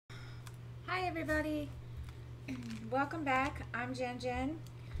Hi everybody, welcome back. I'm Jenn Jenn,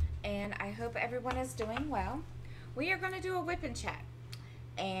 and I hope everyone is doing well. We are going to do a WIP and Chat,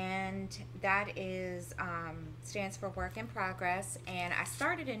 and that is stands for work in progress. And I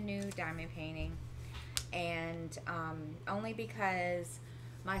started a new diamond painting, and only because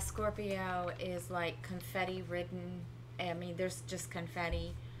my Scorpio is like confetti ridden. I mean, there's just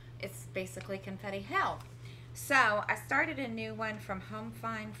confetti. It's basically confetti hell. So I started a new one from Home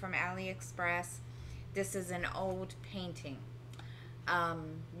Find from AliExpress. This is an old painting.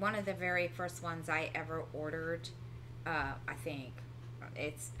 One of the very first ones I ever ordered. I think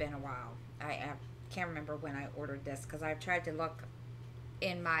it's been a while. I can't remember when I ordered this because I've tried to look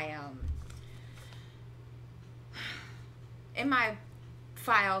in my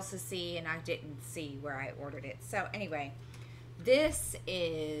files to see, and I didn't see where I ordered it. So anyway, this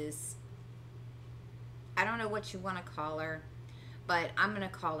is, I don't know what you want to call her, but I'm going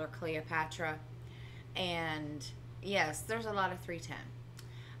to call her Cleopatra. And yes, there's a lot of 310.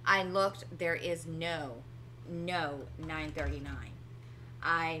 I looked, there is no 939.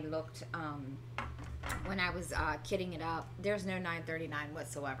 I looked when I was kitting it up. There's no 939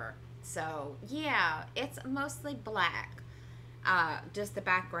 whatsoever. So yeah, it's mostly black, just the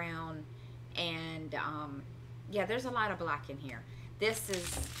background, and yeah, there's a lot of black in here. This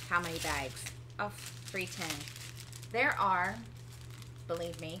is how many bags of 310 there are,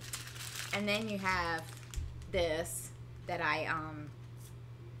 believe me. And then you have this that I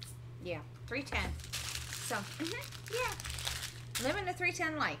yeah, 310. So yeah, living the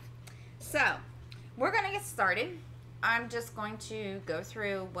 310 life. So we're gonna get started. I'm just going to go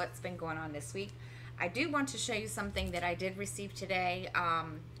through what's been going on this week. I do want to show you something that I did receive today.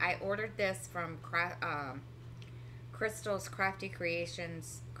 I ordered this from Crystal's Crafty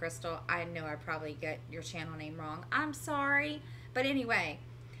Creations. Crystal, I know I probably get your channel name wrong. I'm sorry. But anyway,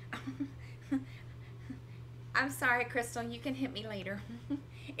 I'm sorry, Crystal. You can hit me later.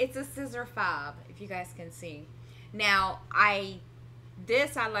 It's a scissor fob, if you guys can see. Now,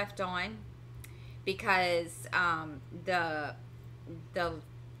 this I left on because the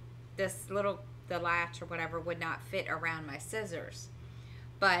latch or whatever would not fit around my scissors.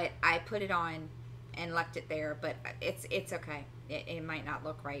 But I put it on and left it there, but it's okay. It might not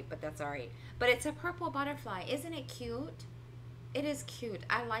look right, but that's all right. But it's a purple butterfly. Isn't it cute? It is cute.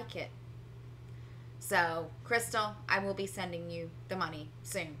 I like it. So, Crystal, I will be sending you the money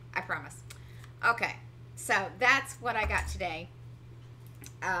soon. I promise. Okay, so that's what I got today.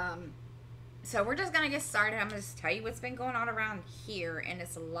 So we're just going to get started. I'm going to tell you what's been going on around here in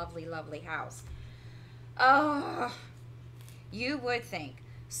this lovely, lovely house. Oh, you would think.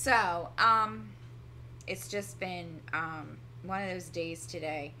 So, it's just been one of those days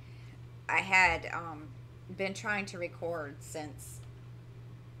today. I had been trying to record since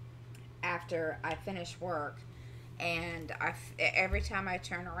after I finished work, and every time I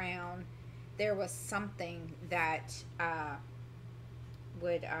turn around, there was something that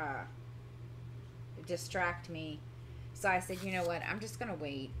would distract me. So I said, you know what, I'm just going to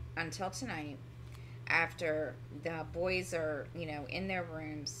wait until tonight after the boys are, in their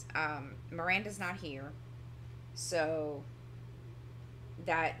rooms. Miranda's not here. So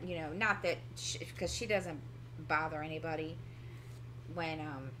that, not that, because she doesn't bother anybody when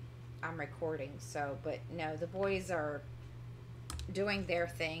I'm recording. So, but no, the boys are doing their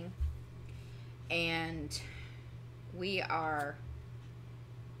thing, and we are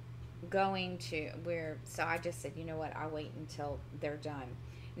going to, so I just said, you know what, I'll wait until they're done.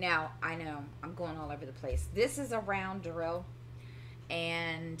 Now, I know I'm going all over the place. This is a round drill,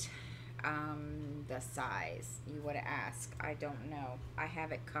 and the size, you would ask, I don't know. I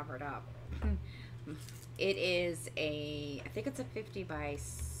have it covered up. It is I think it's a 50 by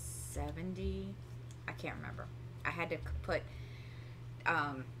 70. I can't remember. I had to put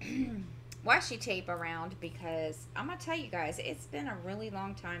washi tape around because I'm gonna tell you guys, it's been a really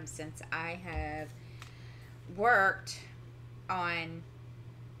long time since I have worked on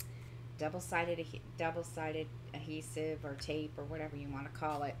double-sided adhesive or tape or whatever you want to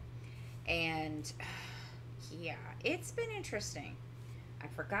call it. And yeah, it's been interesting. I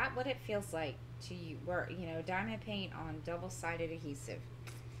forgot what it feels like to work, diamond paint on double-sided adhesive.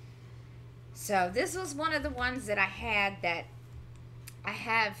 So this was one of the ones that I had. That I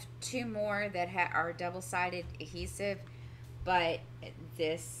have two more that are double-sided adhesive, but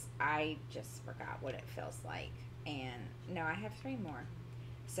this, I just forgot what it feels like. And no, I have three more.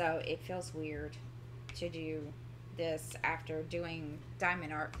 So it feels weird to do this after doing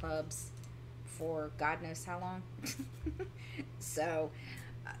diamond art clubs for God knows how long. So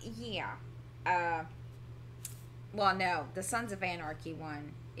yeah, well, no, the Sons of Anarchy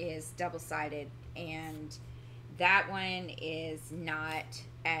one is double-sided, and that one is not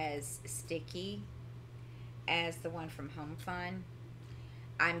as sticky as the one from Home Fun.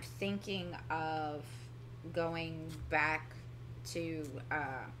 I'm thinking of going back to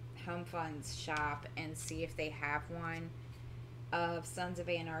Home Fun's shop and see if they have one of Sons of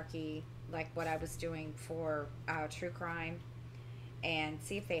Anarchy, like what I was doing for True Crime, and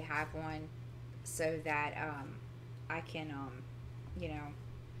see if they have one so that I can, you know,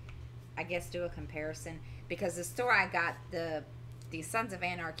 I guess do a comparison. Because the store I got the Sons of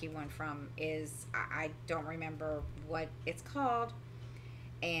Anarchy one from is, I don't remember what it's called,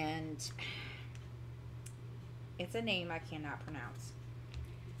 and it's a name I cannot pronounce.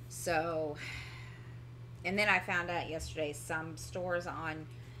 So, and then I found out yesterday some stores on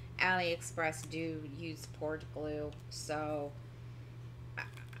AliExpress do use poured glue. So,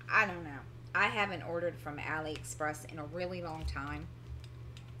 I don't know. I haven't ordered from AliExpress in a really long time.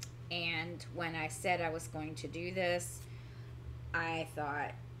 And when I said I was going to do this, I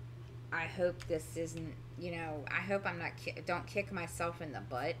thought, I hope this isn't, you know, I hope I'm not, don't kick myself in the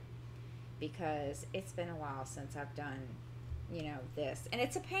butt, because it's been a while since I've done, you know, this. And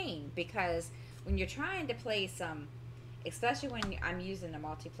it's a pain, because when you're trying to place especially when I'm using a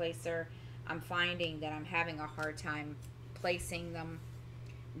multi-placer, I'm finding that I'm having a hard time placing them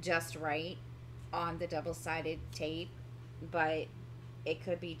just right on the double-sided tape, but it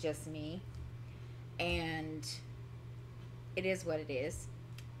could be just me, and it is what it is.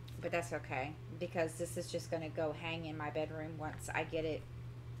 But that's okay, because this is just going to go hang in my bedroom once I get it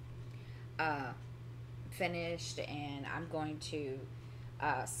finished, and I'm going to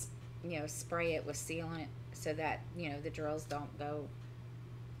you know, spray it with sealant so that, you know, the drills don't go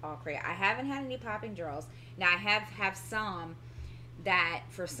all crazy. I haven't had any popping drills. Now I have some that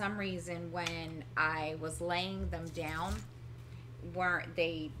for some reason when I was laying them down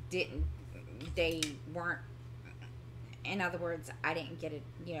they weren't, in other words, I didn't get it,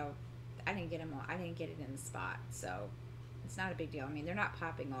 you know, I didn't get it in the spot. So it's not a big deal. I mean, they're not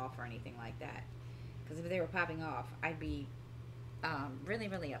popping off or anything like that, because if they were popping off, I'd be really,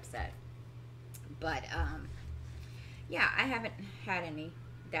 really upset. But yeah, I haven't had any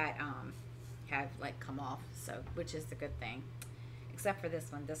that have like come off, so, which is the good thing, except for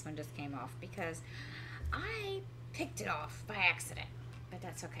this one. This one just came off because I picked it off by accident, but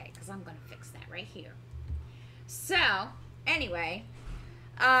that's okay, because I'm gonna fix that right here. So anyway,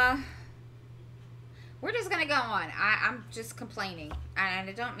 we're just gonna go on. I'm just complaining, and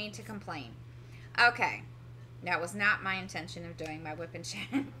I don't mean to complain. Okay, that was not my intention of doing my WIP and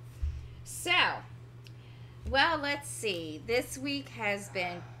Chat. So, well, let's see. This week has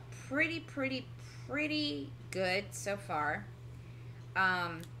been pretty good so far.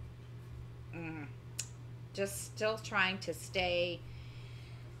 Just still trying to stay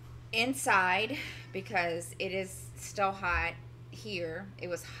inside because it is still hot here. It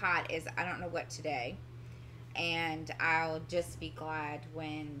was hot as I don't know what today. And I'll just be glad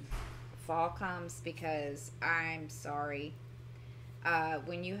when fall comes, because I'm sorry.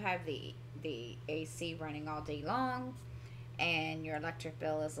 When you have the AC running all day long and your electric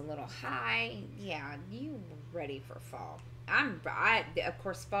bill is a little high, yeah, you ready for fall. Of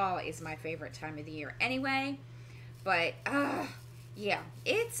course, fall is my favorite time of the year anyway, but yeah,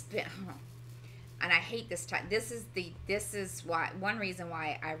 it's been, and I hate this time. This is why, one reason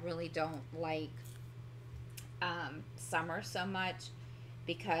why I really don't like summer so much,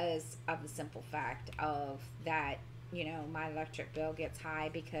 because of the simple fact of that, you know, my electric bill gets high,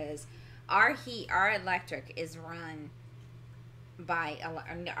 because our electric is run by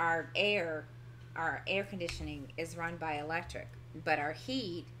our air conditioning is run by electric, but our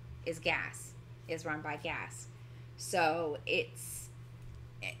heat is run by gas. So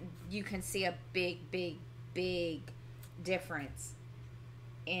you can see a big difference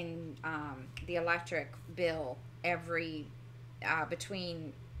in the electric bill every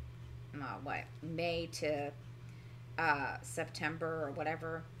between May to September or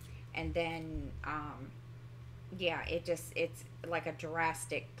whatever, and then yeah, it's like a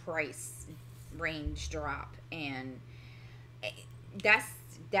drastic price range drop, and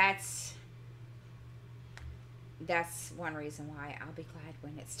that's one reason why I'll be glad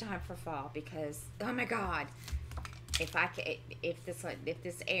when it's time for fall, because oh my god, if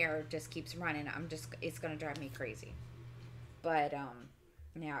this air just keeps running, it's gonna drive me crazy. But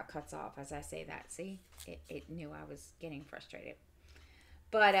now it cuts off as I say that. See, it knew I was getting frustrated.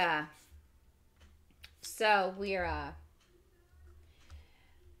 But so we're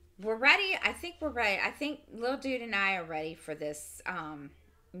ready. I think we're ready. I think Little Dude and I are ready for this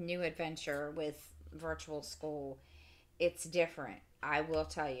new adventure with virtual school. It's different. I will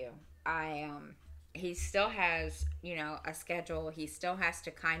tell you, he still has, you know, a schedule. He still has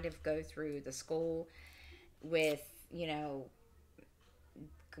to kind of go through the school with, you know,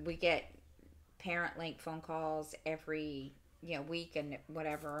 we get parent link phone calls every, you know, week and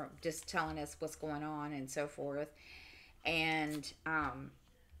whatever, just telling us what's going on and so forth. And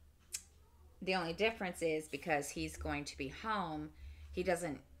the only difference is because he's going to be home, he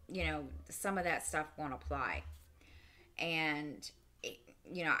doesn't, you know, some of that stuff won't apply. And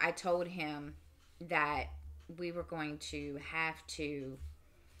you know, I told him that we were going to have to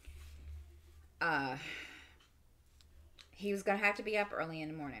uh he was going to have to be up early in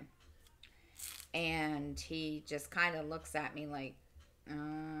the morning. And he just kind of looks at me like,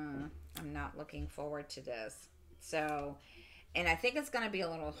 I'm not looking forward to this. So, and I think it's going to be a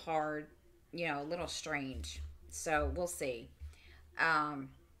little hard, you know, a little strange. So we'll see. Um,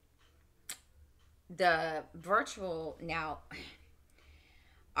 the virtual now,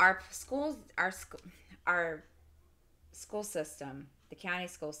 our school system, the county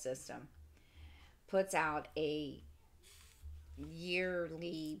school system, puts out a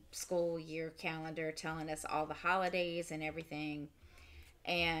yearly school year calendar telling us all the holidays and everything,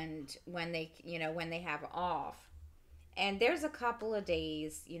 and when they, you know, when they have off. And there's a couple of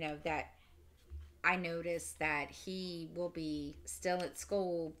days, you know, that I noticed that he will be still at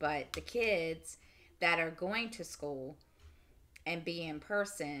school, but the kids that are going to school and be in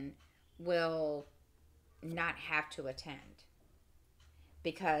person will not have to attend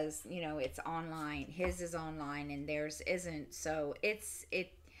because, you know, it's online. His is online and theirs isn't. So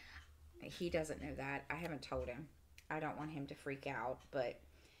he doesn't know that. I haven't told him. I don't want him to freak out, but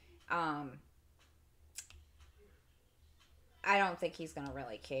um I don't think he's going to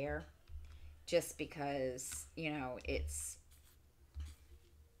really care, just because, you know, it's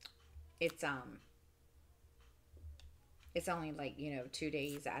it's only like, you know, 2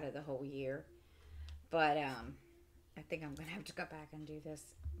 days out of the whole year. But I think I'm going to have to go back and do this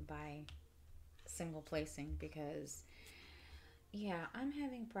by single placing because, yeah, I'm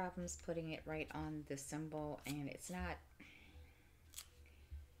having problems putting it right on the symbol, and it's not.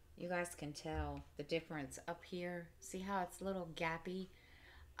 You guys can tell the difference up here. See how it's a little gappy?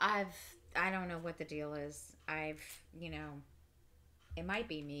 I've I don't know what the deal is. You know, it might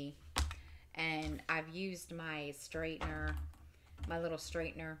be me. And I've used my straightener, my little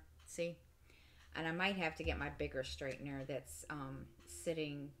straightener, see? And I might have to get my bigger straightener that's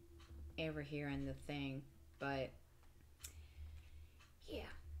sitting over here in the thing, but yeah,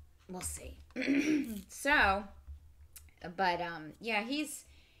 we'll see. So, but yeah, he's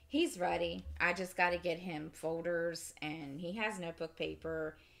ready. I just got to get him folders, and he has notebook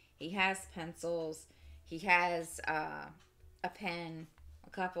paper, he has pencils, he has a pen, a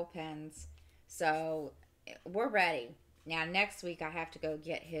couple pens. So we're ready. Now next week I have to go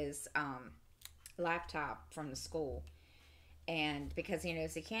get his laptop from the school, and because he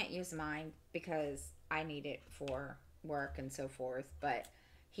knows he can't use mine because I need it for work and so forth, but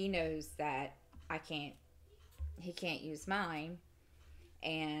he knows that I can't he can't use mine.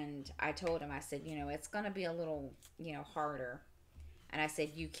 And I told him, I said, you know, it's going to be a little, you know, harder. And I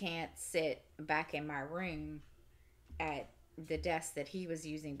said, you can't sit back in my room at the desk that he was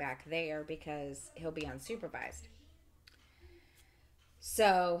using back there because he'll be unsupervised.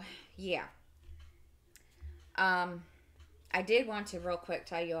 So, yeah. Um, I did want to real quick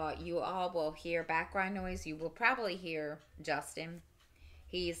tell you all will hear background noise. You will probably hear Justin.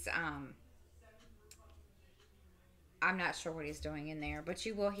 He's, I'm not sure what he's doing in there, but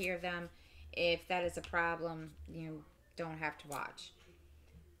you will hear them. If that is a problem, you don't have to watch.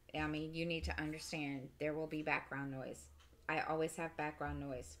 I mean, you need to understand there will be background noise. I always have background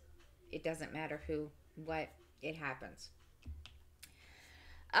noise. It doesn't matter who, what, it happens.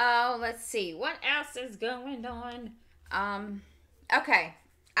 Oh, let's see. What else is going on? Okay.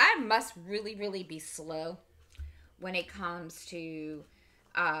 I must really, really be slow when it comes to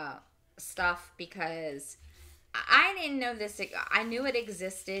uh, stuff because I didn't know this. I knew it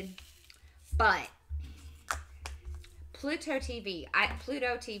existed, but Pluto TV. I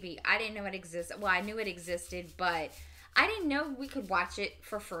didn't know it existed. Well, I knew it existed, but I didn't know we could watch it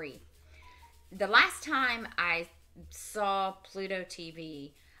for free. The last time I saw Pluto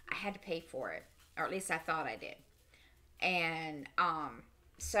TV, I had to pay for it, or at least I thought I did. And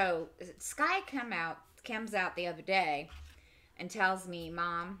so Sky comes out the other day and tells me,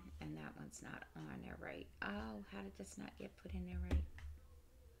 Mom, and that one's not on there right. Oh, how did this not get put in there right?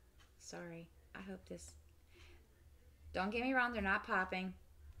 Sorry. I hope this. Don't get me wrong, they're not popping.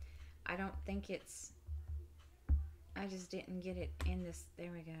 I don't think it's. I just didn't get it in this.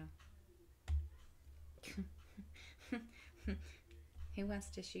 There we go. Who wants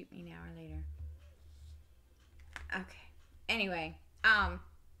to shoot me now or later? Okay. Anyway,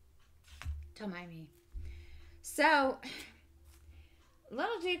 don't mind me. So,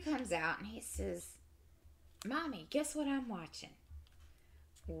 little dude comes out and he says, Mommy, guess what I'm watching?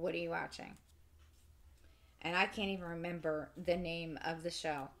 What are you watching? And I can't even remember the name of the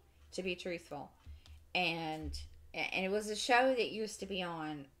show, to be truthful. And it was a show that used to be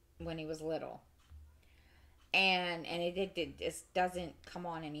on when he was little. And it just doesn't come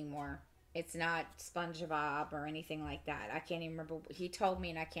on anymore. It's not SpongeBob or anything like that. I can't even remember. He told me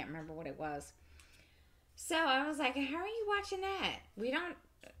and I can't remember what it was. So I was like, how are you watching that?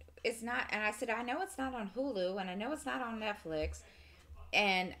 It's not, and I said, I know it's not on Hulu, and I know it's not on Netflix,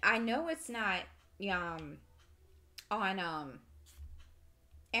 and I know it's not on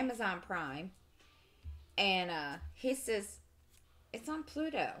Amazon Prime. And he says, it's on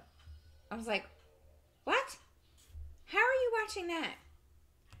Pluto. I was like, what? How are you watching that?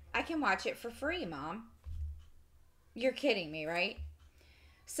 I can watch it for free, Mom. You're kidding me, right?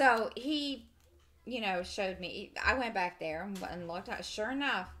 So he, showed me. I went back there and looked at it. Sure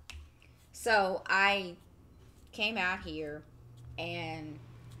enough. So I came out here and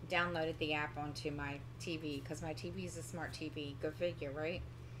downloaded the app onto my TV because my TV is a smart TV. Go figure, right?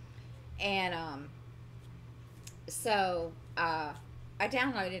 And so I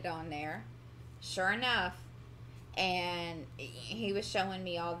downloaded it on there. Sure enough. And he was showing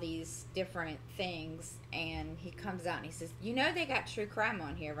me all these different things, and he comes out and he says, they got true crime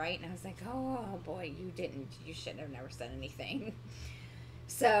on here, right? And I was like, oh boy, you should have never said anything.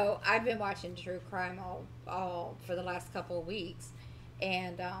 So I've been watching true crime all for the last couple of weeks,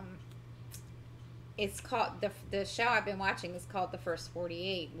 and it's called, the show I've been watching is called The First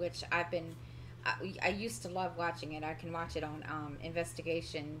 48, which I used to love watching it. I can watch it on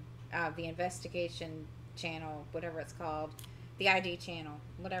the investigation channel, whatever it's called, the ID channel,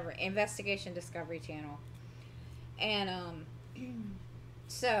 whatever, Investigation Discovery Channel. And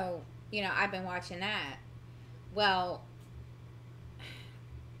so I've been watching that. Well,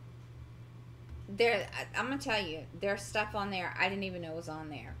 I'm gonna tell you, there's stuff on there I didn't even know was on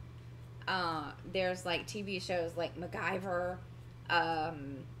there. There's like TV shows like MacGyver,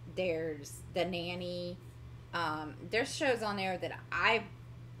 there's The Nanny, there's shows on there that I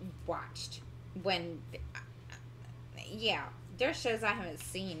watched there's shows I haven't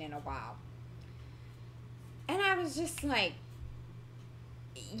seen in a while. And I was just like,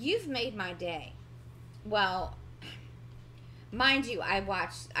 you've made my day. Well, mind you,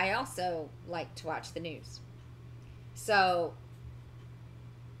 I also like to watch the news. So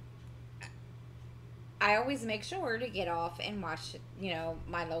I always make sure to get off and watch,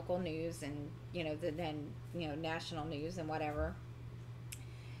 my local news and, national news and whatever.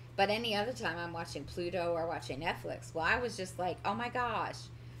 But any other time I'm watching Pluto or watching Netflix, well, I was just like, oh my gosh.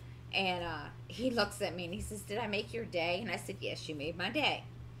 And he looks at me and he says, did I make your day? And I said, yes, you made my day.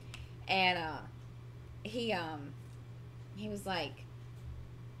 And he was like,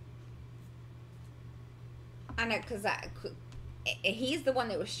 I know, because he's the one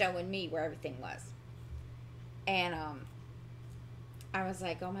that was showing me where everything was. And I was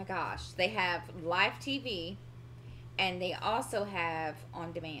like, oh my gosh. They have live TV. And they also have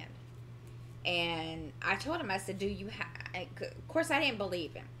on demand. And I told him, I said, do you have... Of course, I didn't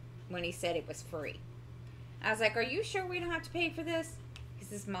believe him when he said it was free. I was like, are you sure we don't have to pay for this? He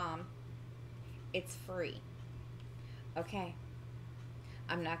says, Mom, it's free. Okay.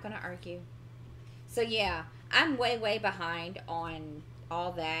 I'm not going to argue. So, yeah, I'm way, way behind on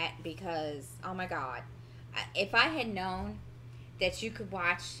all that because, oh, my God. If I had known that I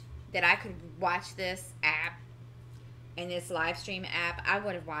could watch this app, in this live stream app, I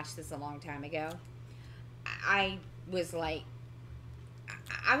would have watched this a long time ago. I was like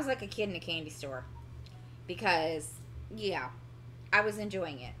a kid in a candy store because, yeah, I was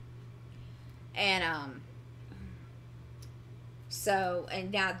enjoying it. And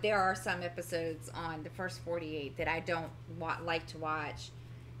and now there are some episodes on The First 48 that I don't like to watch,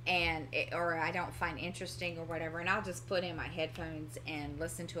 or I don't find interesting or whatever, and I'll just put in my headphones and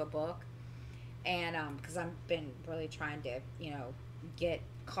listen to a book. And because I've been really trying to, get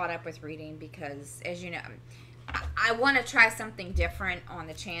caught up with reading because, as you know, I want to try something different on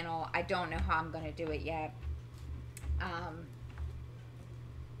the channel. I don't know how I'm going to do it yet.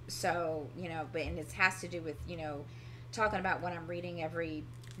 So, but and it has to do with, talking about what I'm reading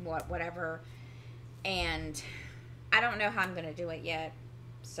whatever. And I don't know how I'm going to do it yet.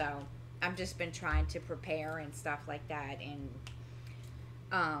 So I've just been trying to prepare and stuff like that. And,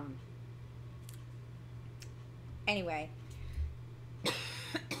 anyway,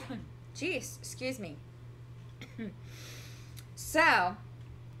 jeez, excuse me. So,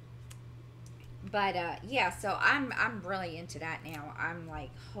 but yeah, so I'm really into that now. I'm like,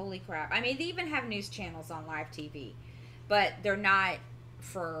 holy crap. I mean, they even have news channels on live TV, but they're not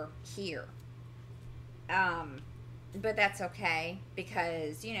for here. But that's okay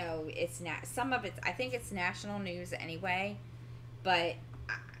because, you know, it's not, some of it's, I think it's national news anyway, but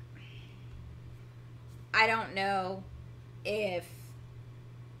I don't know if,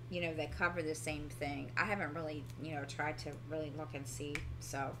 you know, they cover the same thing. I haven't really, you know, tried to really look and see,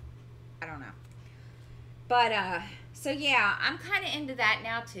 so I don't know. But so yeah, I'm kind of into that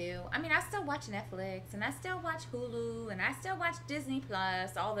now too. I mean, I still watch Netflix and I still watch Hulu and I still watch Disney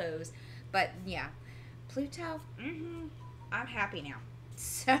Plus, all those. But yeah, Pluto, I'm happy now.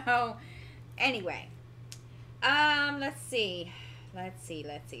 So anyway, let's see. Let's see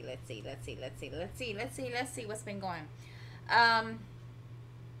what's been going. Um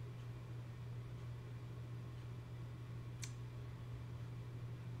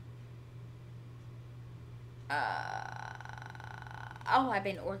oh, I've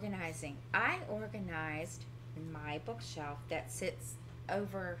been organizing. I organized my bookshelf that sits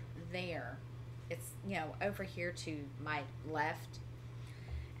over there. It's, you know, over here to my left.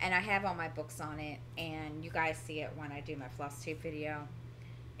 And I have all my books on it. And you guys see it when I do my floss tube video.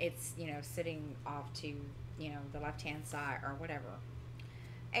 It's, you know, sitting off to, you know, the left hand side or whatever.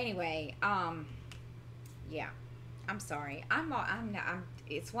 Anyway, yeah. I'm sorry.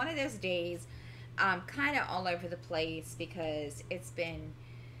 It's one of those days. I'm kind of all over the place because it's been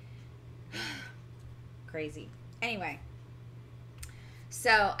crazy. Anyway,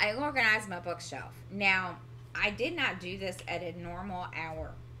 so I organized my bookshelf. Now, I did not do this at a normal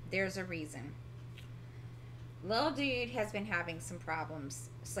hour. There's a reason. Little dude has been having some problems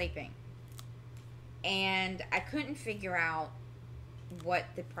sleeping. And I couldn't figure out what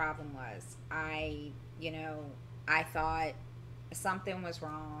the problem was. You know, I thought something was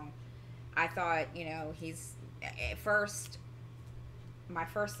wrong. I thought, you know, at first, my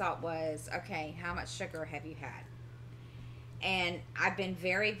first thought was, okay, how much sugar have you had? And I've been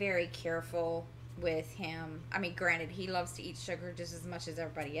very, very careful with him. I mean, granted, he loves to eat sugar just as much as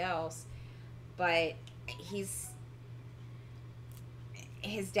everybody else, but his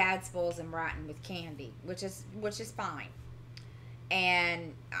dad spoils him rotten with candy, which is fine.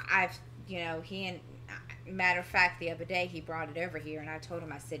 And you know, matter of fact, the other day he brought it over here, and I told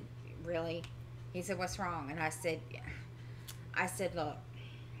him, I said, really? He said, what's wrong? And I said, look,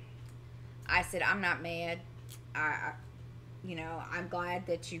 I said, I'm not mad. You know, I'm glad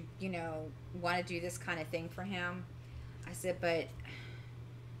that you know, want to do this kind of thing for him. I said, but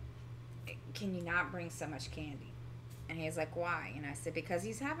can you not bring so much candy? And he was like, why? And I said, because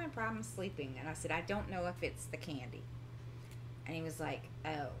he's having problems sleeping. And I said, I don't know if it's the candy. And he was like,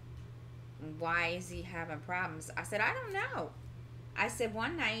 oh, why is he having problems? I said, I don't know. I said,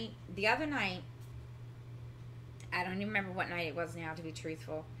 the other night, I don't even remember what night it was now, to be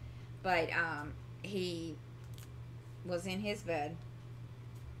truthful, but he was in his bed,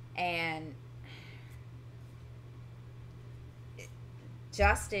 and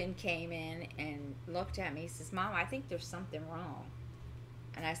Justin came in and looked at me. He says, Mom, I think there's something wrong.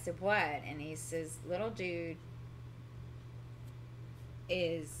 And I said, what? And he says, little dude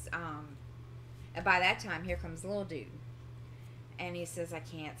is, and by that time, here comes little dude. And he says, I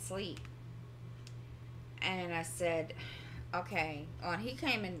can't sleep. And I said, okay. Well, he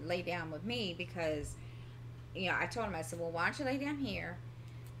came and lay down with me because, you know, I told him, I said, well, why don't you lay down here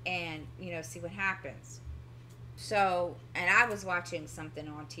and, you know, see what happens. So, and I was watching something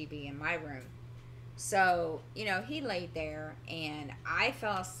on TV in my room. So, you know, he laid there and I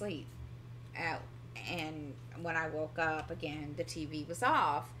fell asleep. And when I woke up again, the TV was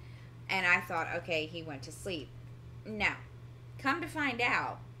off. And I thought, okay, he went to sleep. No. Come to find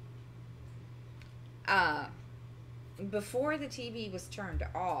out, before the TV was turned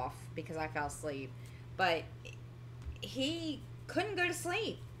off, because I fell asleep, but he couldn't go to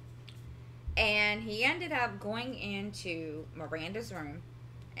sleep. And he ended up going into Miranda's room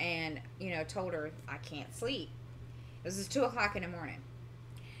and, you know, told her, I can't sleep. This is 2 o'clock in the morning.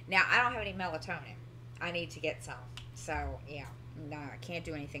 Now, I don't have any melatonin. I need to get some. So, yeah. No, I can't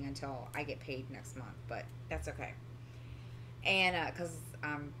do anything until I get paid next month, but that's okay. And, because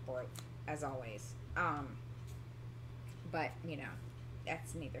I'm broke, as always. But, you know,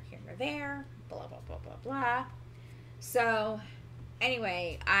 that's neither here nor there. Blah, blah, blah, blah, blah. So,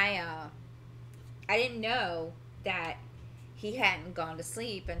 anyway, I didn't know that he hadn't gone to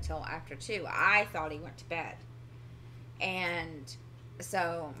sleep until after 2. I thought he went to bed. And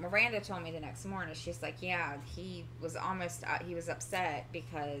so Miranda told me the next morning, she's like, yeah, he was upset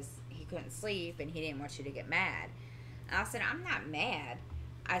because he couldn't sleep and he didn't want you to get mad. And I said, I'm not mad.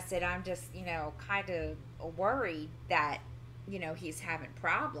 I said, I'm just, you know, kind of worried that, you know, he's having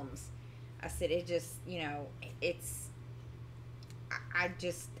problems. I said, it just, you know, it's, I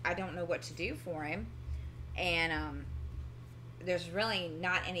don't know what to do for him. And, there's really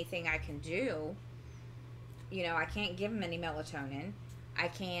not anything I can do. You know, I can't give him any melatonin. I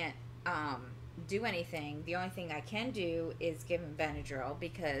can't, do anything. The only thing I can do is give him Benadryl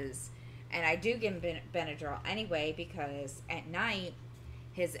because, and I do give him Benadryl anyway because at night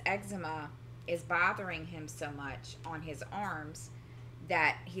his eczema is bothering him so much on his arms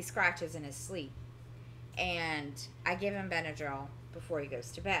that he scratches in his sleep. And I give him Benadryl before he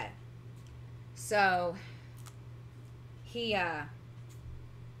goes to bed. So he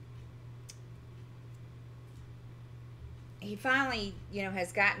finally, you know,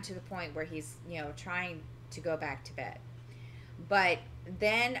 has gotten to the point where he's, you know, trying to go back to bed. But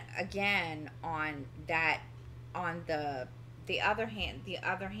then again, on that, on the other hand,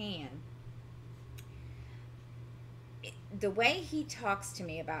 the way he talks to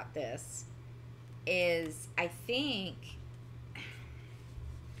me about this is, I think,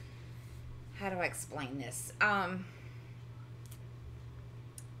 how do I explain this?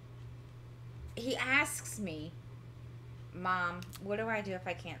 He asks me, Mom, what do I do if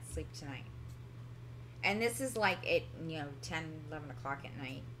I can't sleep tonight? And this is like at, you know, 10, 11 o'clock at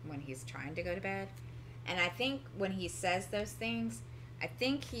night when he's trying to go to bed. And I think when he says those things, I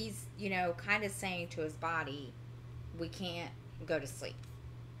think he's, you know, kind of saying to his body, we can't go to sleep.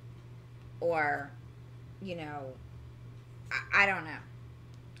 Or, you know, I don't know.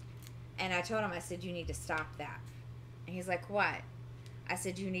 And I told him, I said, you need to stop that. And he's like, what? I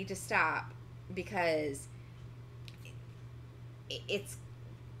said, you need to stop because it's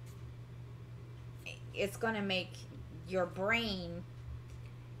going to make your brain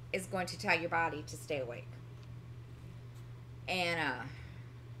is going to tell your body to stay awake. And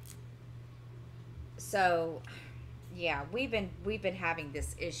so yeah, we've been having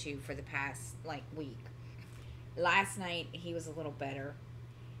this issue for the past like week. Last night he was a little better,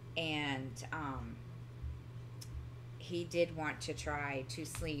 and he did want to try to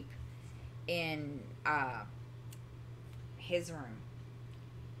sleep in his room,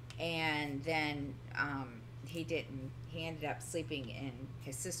 and then he didn't. He ended up sleeping in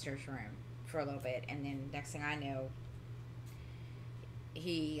his sister's room for a little bit, and then next thing I know,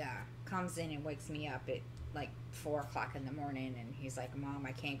 he comes in and wakes me up at like 4 o'clock in the morning, and he's like, Mom,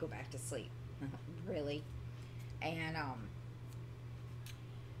 I can't go back to sleep. Really? And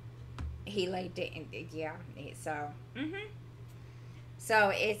he laid down. Yeah, so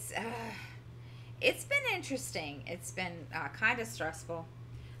so it's been interesting. It's been kind of stressful.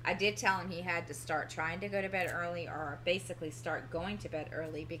 I did tell him he had to start trying to go to bed early, or basically start going to bed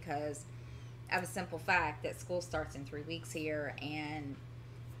early, because of a simple fact that school starts in 3 weeks here, and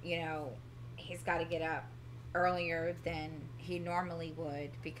you know, he's got to get up earlier than he normally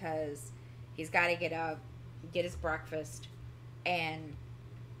would, because he's got to get up, get his breakfast, and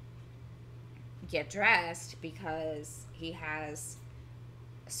get dressed, because he has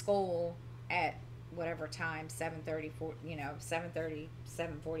school at whatever time, 7:30, you know, 7:30,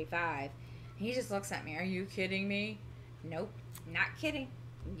 7:45. He just looks at me, are you kidding me? Nope, not kidding.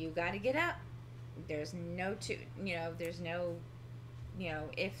 You got to get up. There's no there's no, you know,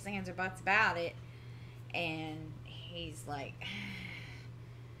 ifs, ands, or buts about it. And he's like,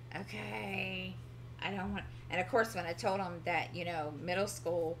 okay, I don't want. And of course, when I told him that, you know, middle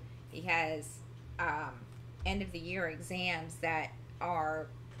school, he has end of the year exams that are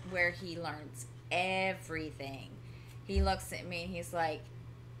where he learns everything. He looks at me and he's like,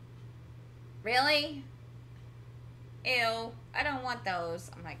 really? Ew, I don't want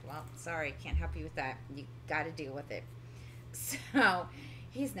those. I'm like, well, sorry, can't help you with that. You got to deal with it. So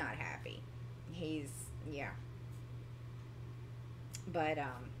he's not happy. Yeah. But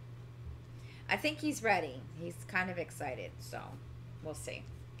I think he's ready. He's kind of excited, so we'll see.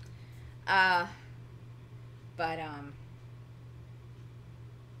 But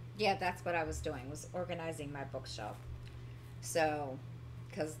yeah, that's what I was doing, was organizing my bookshelf. So,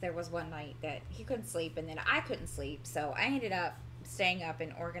 because there was one night that he couldn't sleep, and then I couldn't sleep, so I ended up staying up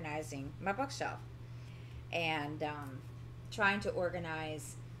and organizing my bookshelf, and trying to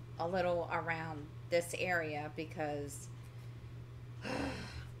organize a little around this area, because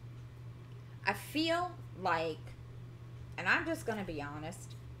I feel like, and I'm just going to be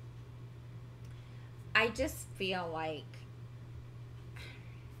honest, I just feel like,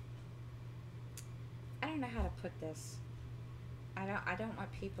 I don't know how to put this. I don't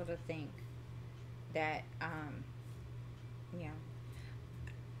want people to think that, you know,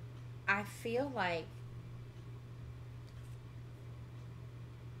 I feel like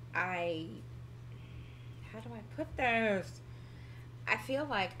I, how do I put this? I feel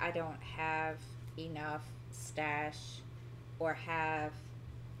like I don't have enough stash or have,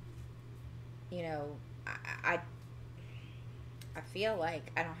 you know, I, I feel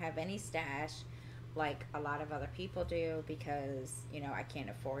like I don't have any stash like a lot of other people do because, you know, I can't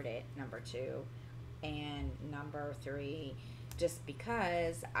afford it, number two. And number three, just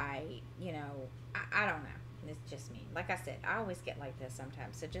because you know, I don't know. It's just me. Like I said, I always get like this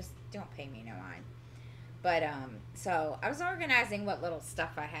sometimes, so just don't pay me no mind. But, so I was organizing what little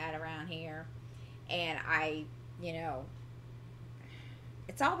stuff I had around here, and you know,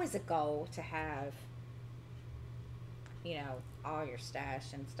 it's always a goal to have, you know, all your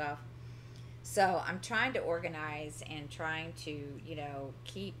stash and stuff. So I'm trying to organize and trying to, you know,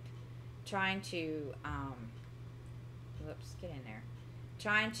 keep trying to, whoops, get in there.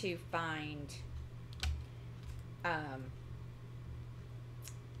 Trying to find, um,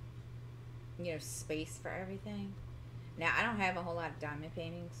 you know, space for everything. Now, I don't have a whole lot of diamond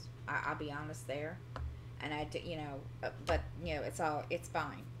paintings. I'll be honest there. And I do, you know, but, you know, it's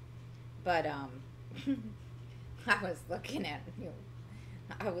fine. But, I was looking at, you know,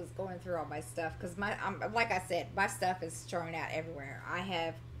 I was going through all my stuff because like I said, my stuff is thrown out everywhere. I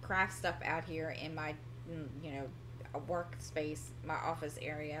have craft stuff out here in my, you know, a workspace, my office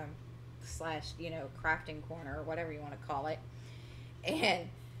area slash, you know, crafting corner or whatever you want to call it. And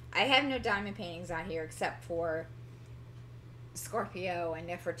I have no diamond paintings out here except for Scorpio and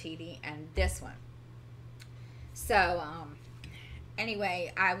Nefertiti and this one. So,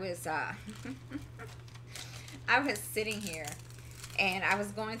 anyway, I was, I was sitting here and I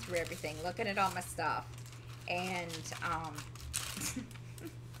was going through everything, looking at all my stuff, and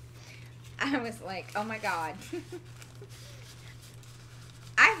I was like, oh my God,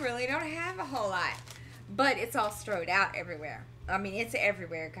 I really don't have a whole lot, but it's all strewed out everywhere. I mean, it's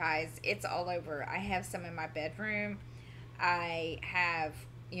everywhere, guys. It's all over. I have some in my bedroom. I have,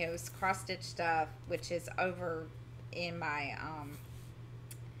 you know, cross stitch stuff, which is over in my,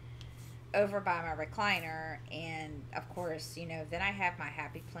 over by my recliner, and of course, you know, then I have my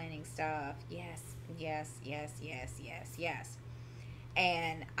happy planning stuff. Yes, yes, yes, yes, yes, yes.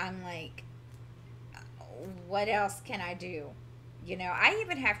 And I'm like, what else can I do? You know, I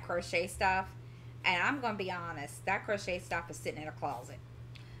even have crochet stuff, and I'm gonna be honest, that crochet stuff is sitting in a closet.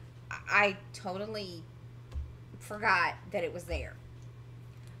 I totally forgot that it was there.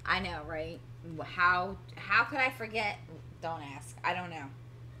 I know, right? How could I forget? Don't ask. I don't know.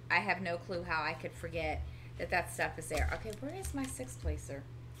 I have no clue how I could forget that that stuff is there. Okay, where is my six placer?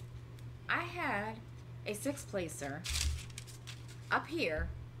 I had a six placer up here,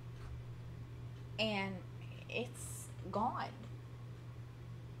 and it's gone.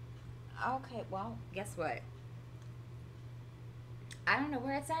 Okay, well, guess what? I don't know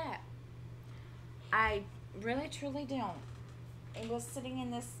where it's at. I really truly don't. It was sitting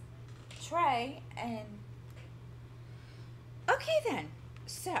in this tray, and okay then.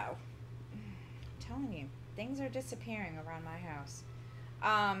 So, I'm telling you, things are disappearing around my house.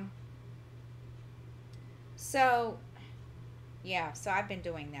 Um, so, yeah, so I've been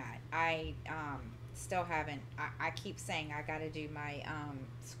doing that. I, still haven't, I keep saying I gotta do my,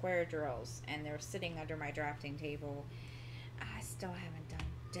 square drills, and they're sitting under my drafting table. I still haven't done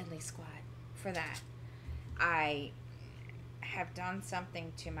diddly squat for that. I have done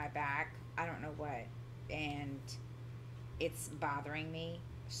something to my back. I don't know what, and it's bothering me.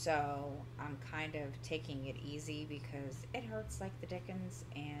 So I'm kind of taking it easy because it hurts like the dickens,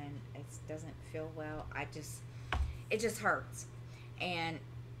 and it doesn't feel well. It just hurts. And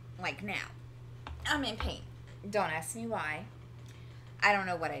like now, I'm in pain. Don't ask me why. I don't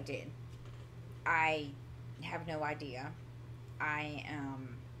know what I did. I have no idea. I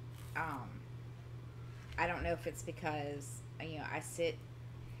am, I don't know if it's because, you know, I sit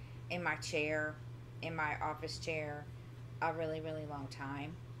in my chair, in my office chair, a really, really long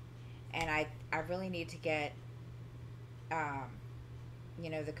time. And I really need to get, um,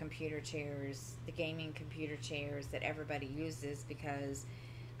 you know, the computer chairs, the gaming computer chairs that everybody uses, because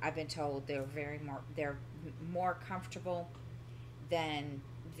I've been told they're more comfortable than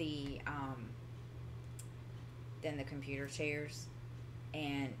than the computer chairs.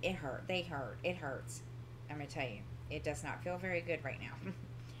 And it hurts. I'm gonna tell you, it does not feel very good right now.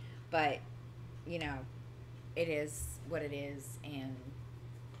 But, you know, it is what it is. And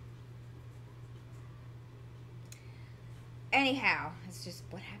anyhow, it's just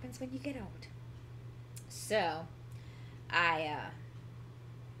what happens when you get old. So I'm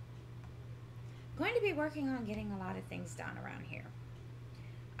going to be working on getting a lot of things done around here.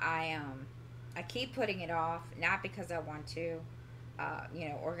 I keep putting it off, not because I want to, you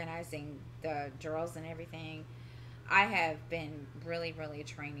know, organizing the drills and everything. I have been really, really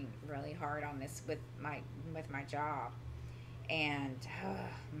training really hard on this with my job, and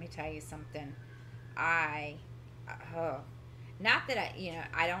let me tell you something. I, uh, not that I, you know,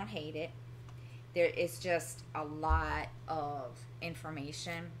 I don't hate it. There is just a lot of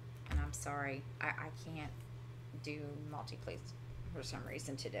information, and I'm sorry, I can't do multi-place for some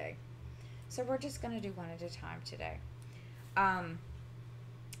reason today. So we're just gonna do one at a time today. Um,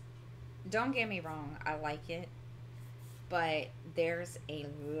 don't get me wrong, I like it, but there's a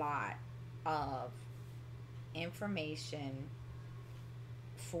lot of information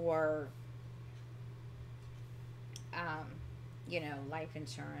for um, you know, life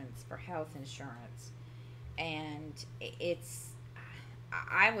insurance, for health insurance, and it's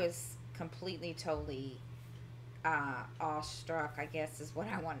I was completely totally awestruck, I guess is what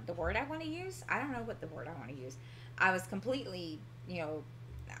I want, the word I want to use. I don't know what the word I want to use. I was completely, you know,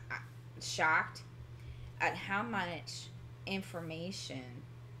 shocked at how much information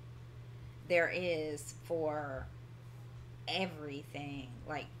there is for everything,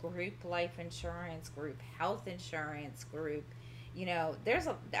 like group life insurance, group health insurance, group, you know, there's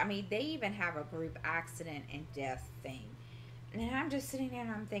a, I mean, they even have a group accident and death thing. And I'm just sitting there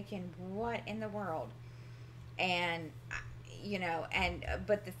and I'm thinking, what in the world? And, you know, and,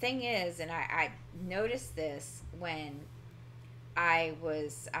 but the thing is, and I noticed this when I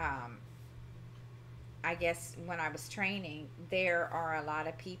was, I guess when I was training, there are a lot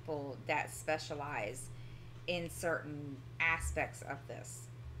of people that specialize in certain aspects of this.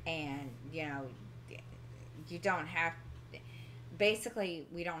 And, you know, you don't have, basically,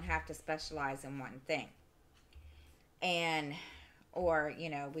 we don't have to specialize in one thing. And, or, you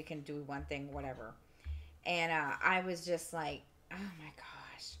know, we can do one thing, whatever. And I was just like, oh my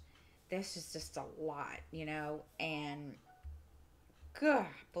gosh, this is just a lot, you know, and God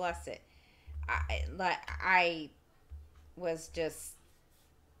bless it. I was just,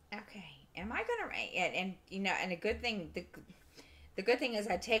 okay, am I gonna, and you know, and a good thing, the good thing is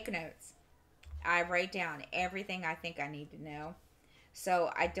I take notes. I write down everything I think I need to know,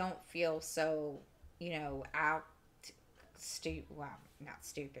 so I don't feel so, you know, out well, not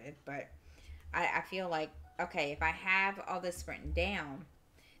stupid, but I feel like, okay, if I have all this written down,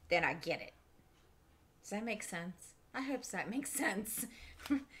 then I get it. Does that make sense? I hope so. That makes sense.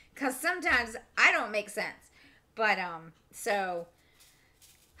 Because sometimes I don't make sense. But, so,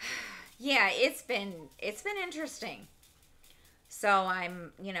 yeah, it's been interesting. So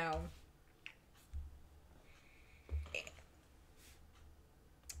I'm, you know,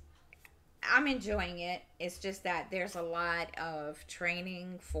 I'm enjoying it. It's just that there's a lot of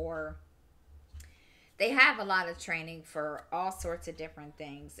training for, they have a lot of training for all sorts of different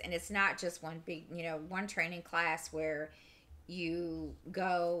things. And it's not just one big, you know, one training class where you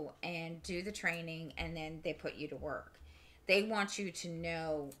go and do the training and then they put you to work. They want you to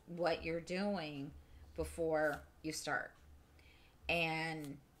know what you're doing before you start.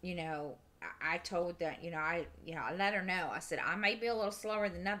 And, you know, I told that, I let her know. I said, I might be a little slower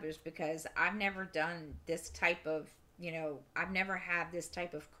than others because I've never done this type of, I've never had this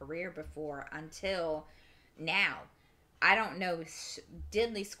type of career before until now. I don't know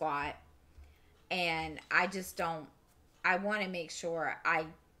diddly squat, and I just don't, I want to make sure I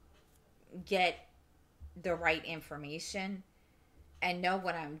get the right information and know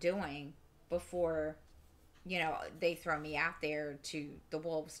what I'm doing before, they throw me out there to the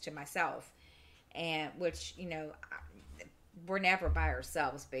wolves to myself. And which, we're never by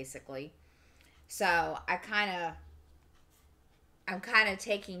ourselves basically. So I'm kind of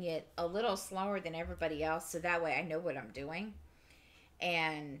taking it a little slower than everybody else so that way I know what I'm doing.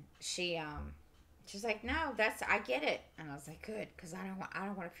 And she's like, "No, I get it." And I was like, "Good, cuz I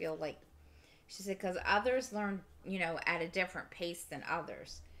don't want to feel like," she said, "cuz others learn, at a different pace than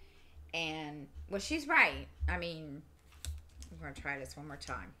others." And well, she's right. I mean, we're going to try this one more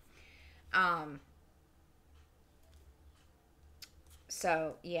time.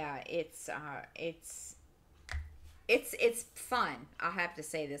 So yeah, it's fun. I'll have to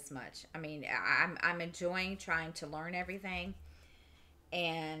say this much. I mean, I'm enjoying trying to learn everything,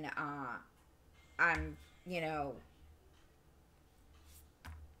 and I'm,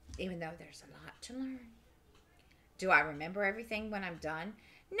 even though there's a lot to learn, do I remember everything when I'm done?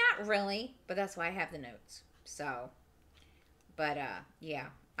 Not really, but that's why I have the notes. So, but yeah,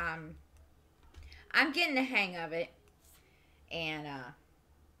 I'm getting the hang of it, and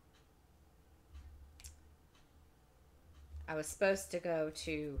I was supposed to go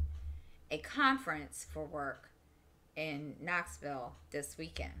to a conference for work in Knoxville this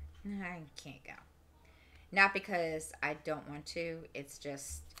weekend. I can't go. Not because I don't want to. It's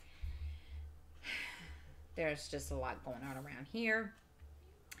just, there's just a lot going on around here.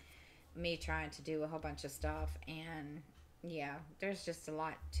 Me trying to do a whole bunch of stuff. And yeah, there's just a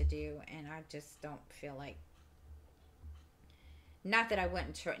lot to do. And I just don't feel like, not that I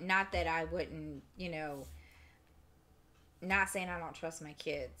wouldn't, not that I wouldn't, you know, not saying I don't trust my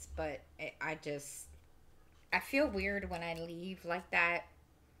kids, but I just, I feel weird when I leave like that.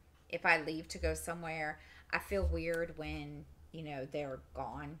 If I leave to go somewhere, I feel weird when, you know, they're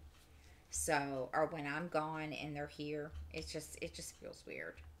gone. So, or when I'm gone and they're here, it just feels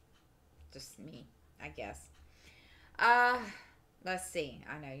weird. Just me, I guess. Uh, let's see.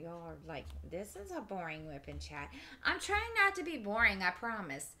 I know y'all are like, this is a boring whip and chat. I'm trying not to be boring, I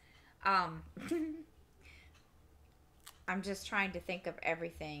promise. Um, I'm just trying to think of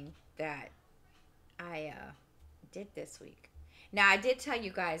everything that I did this week. Now, I did tell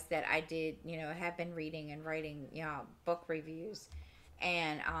you guys that I did, you know, have been reading and writing, you know, book reviews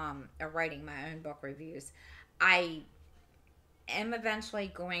and or writing my own book reviews. I am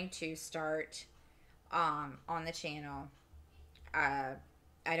eventually going to start on the channel. Uh,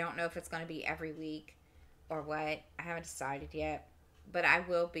 I don't know if it's going to be every week or what. I haven't decided yet, but I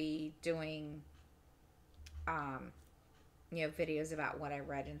will be doing um, you know, videos about what I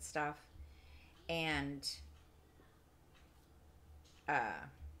read and stuff, and uh,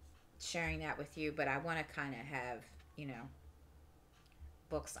 sharing that with you. But I want to kind of have, you know,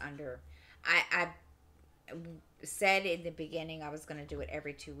 books under. I said in the beginning I was going to do it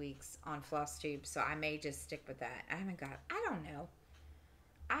every 2 weeks on FlossTube, so I may just stick with that. I haven't got. I don't know.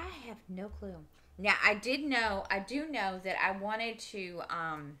 I have no clue. Now I do know that I wanted to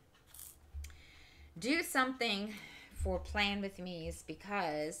do something for Plan With Me's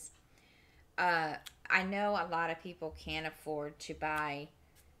because uh, I know a lot of people can't afford to buy,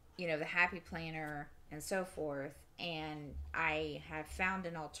 you know, the Happy Planner and so forth. And I have found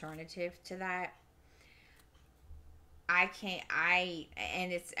an alternative to that.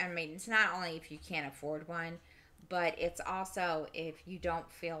 And it's, I mean, it's not only if you can't afford one, but it's also if you don't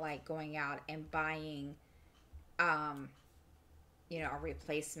feel like going out and buying, um, you know, a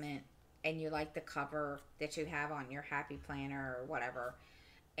replacement and you like the cover that you have on your Happy Planner or whatever.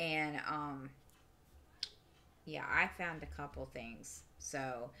 And, yeah, I found a couple things.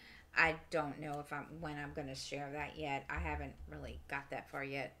 So I don't know if when I'm going to share that yet. I haven't really got that far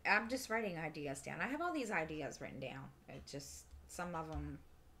yet. I'm just writing ideas down. I have all these ideas written down. It just, some of them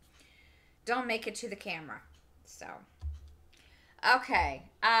don't make it to the camera. So, okay.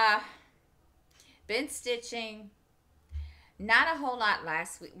 Been stitching. Not a whole lot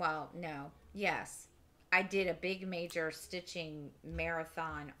last week. Well, no. Yes. I did a big major stitching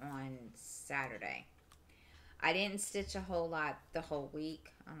marathon on Saturday. I didn't stitch a whole lot the whole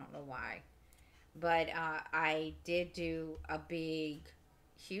week. I don't know why. But I did do a big,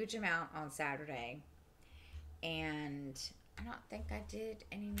 huge amount on Saturday. And I don't think I did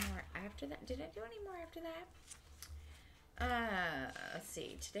any more after that. Did I do any more after that? Let's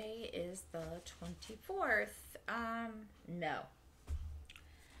see. Today is the 24th. No.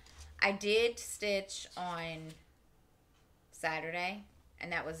 I did stitch on Saturday,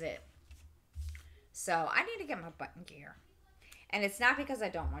 and that was it. So I need to get my button gear. And it's not because I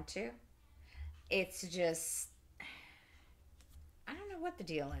don't want to. It's just, I don't know what the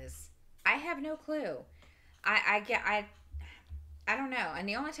deal is. I have no clue. I don't know. And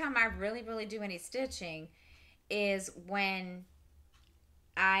the only time I really do any stitching is when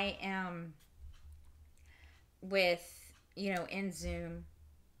I am with, you know, in Zoom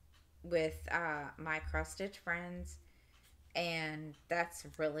with my cross stitch friends, and that's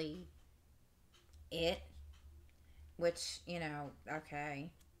really it. Which, you know, okay,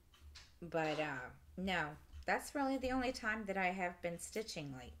 but no, that's really the only time that I have been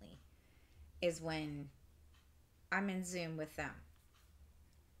stitching lately, is when I'm in Zoom with them.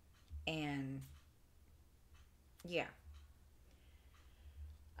 And yeah.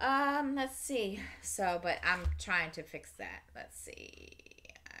 Let's see. So, but I'm trying to fix that. Let's see.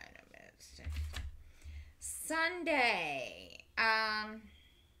 Sunday.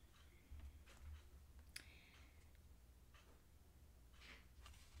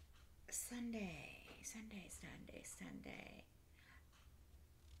 Sunday.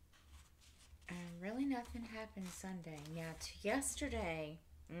 Really nothing happened Sunday. Yeah, yesterday.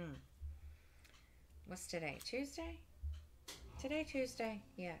 What's today? Tuesday? Today, Tuesday.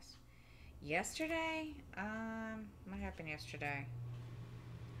 Yes. Yesterday. What happened yesterday?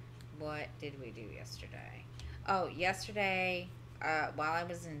 What did we do yesterday? Oh, yesterday, while I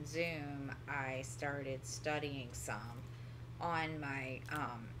was in Zoom, I started studying some on my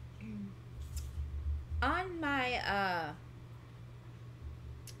On my,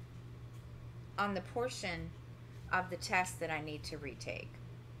 on the portion of the test that I need to retake,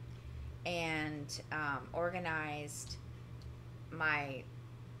 and organized my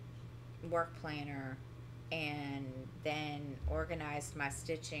work planner, and then organized my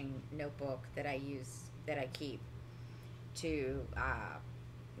stitching notebook that I use, that I keep to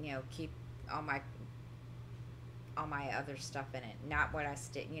keep all my other stuff in it. Not what I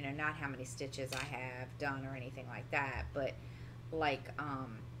stitch, not how many stitches I have done or anything like that, but like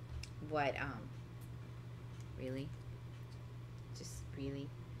what really, just really,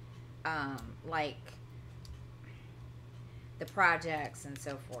 like the projects and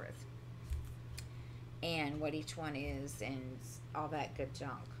so forth, and what each one is, and all that good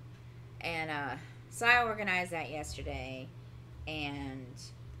junk. And so I organized that yesterday, and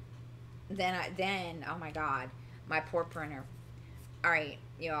then oh my god, my poor printer. All right,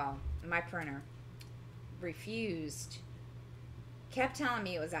 y'all, my printer refused, kept telling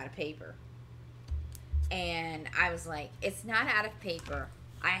me it was out of paper. And I was like, it's not out of paper.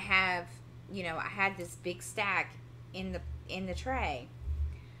 I have, I had this big stack in the tray,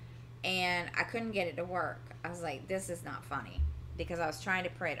 and I couldn't get it to work. I was like, this is not funny, because I was trying to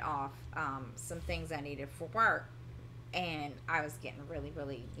print off some things I needed for work, and I was getting really,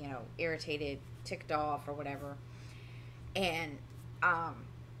 really, irritated, ticked off, or whatever. And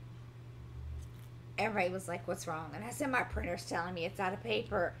everybody was like, what's wrong? And I said, my printer's telling me it's out of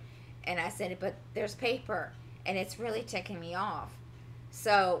paper. And I said, but there's paper, and it's really ticking me off.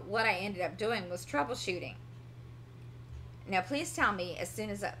 So what I ended up doing was troubleshooting. Now, please tell me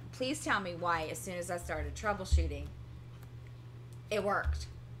why as soon as I started troubleshooting, it worked.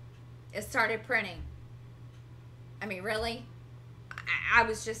 It started printing. I mean, really? I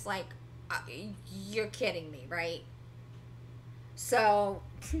was just like, you're kidding me, right? So,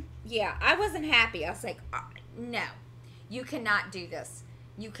 yeah, I wasn't happy. I was like, no, you cannot do this.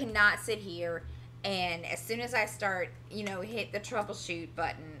 You cannot sit here, and as soon as I start, hit the troubleshoot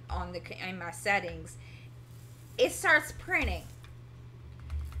button in my settings, it starts printing.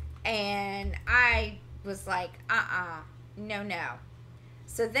 And I was like, no.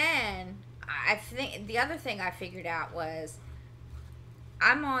 So then I think the other thing I figured out was,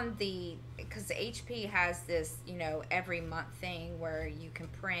 I'm on because HP has this, every month thing where you can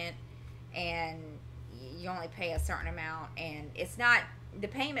print, and you only pay a certain amount, and the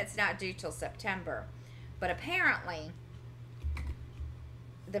payment's not due till September. But apparently,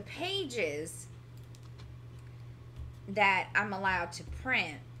 the pages that I'm allowed to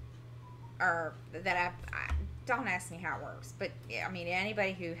print, or that I don't ask me how it works, but I mean,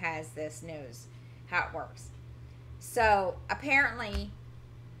 anybody who has this knows how it works. So apparently,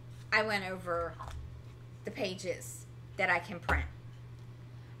 I went over the pages that I can print.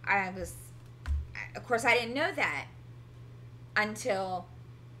 Of course, I didn't know that until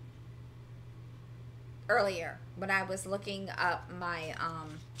earlier when I was looking up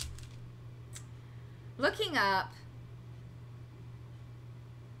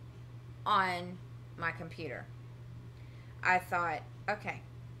on my computer. I thought, okay,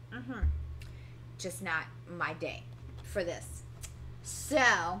 just not my day for this.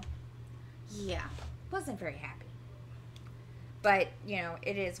 So, yeah, wasn't very happy. But,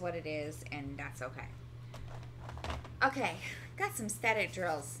 it is what it is, and that's okay. Okay, got some static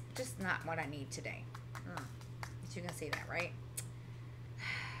drills. Just not what I need today. But you can see that, right?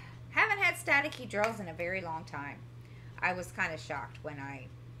 Haven't had staticky drills in a very long time. I was kind of shocked when I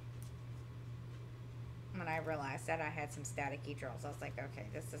realized that I had some staticky drills. I was like, okay,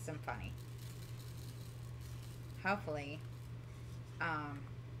 this isn't funny. Hopefully,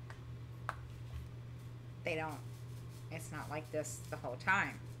 it's not like this the whole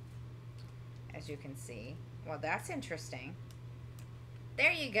time, as you can see. Well, that's interesting.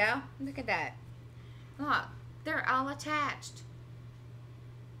 There you go. Look at that. Look, they're all attached.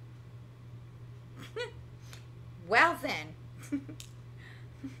 Well then.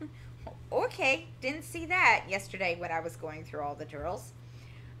 Okay, didn't see that yesterday when I was going through all the drills.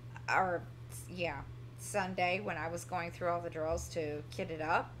 Or, yeah, Sunday when I was going through all the drills to kit it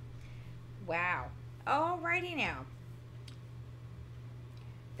up. Wow. Alrighty now.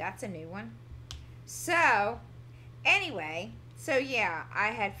 That's a new one. So, anyway, so yeah, I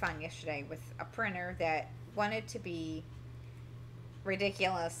had fun yesterday with a printer that wanted to be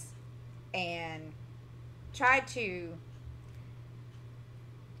ridiculous and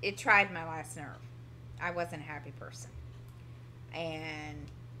it tried my last nerve. I wasn't a happy person. And,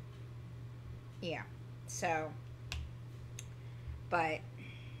 yeah, so,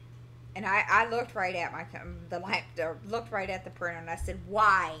 and I looked right at looked right at the printer, and I said,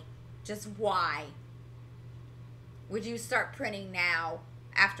 why? Just why? Would you start printing now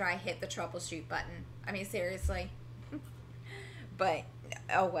after I hit the troubleshoot button? I mean, seriously. But,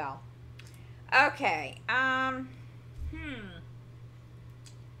 oh well. Okay. Trying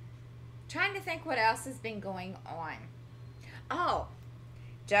to think what else has been going on. Oh,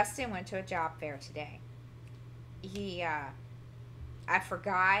 Justin went to a job fair today. I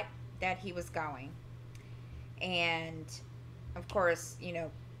forgot that he was going. And, of course, you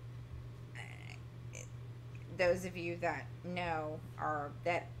know, those of you that know, or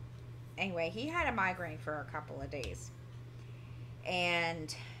that, anyway, he had a migraine for a couple of days.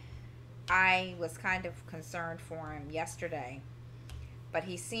 And I was kind of concerned for him yesterday, but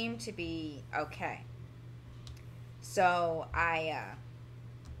he seemed to be okay. So I,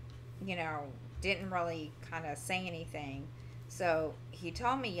 you know, didn't really kind of say anything. So he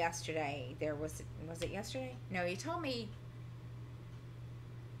told me yesterday, was it yesterday? No, he told me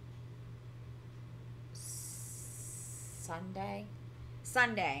Saturday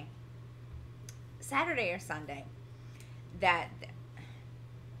or Sunday,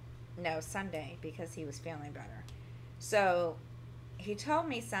 no, Sunday, because he was feeling better. So he told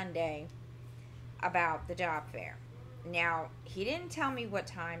me Sunday about the job fair. Now, he didn't tell me what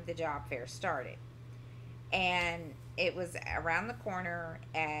time the job fair started. And it was around the corner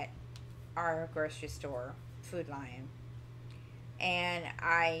at our grocery store, Food Lion. And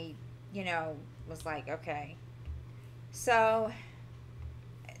I, you know, was like, okay. So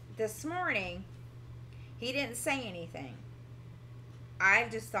this morning, he didn't say anything. I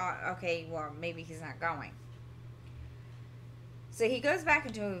just thought, okay, well, maybe he's not going. So he goes back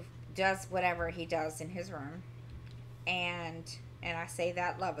into, does whatever he does in his room. And I say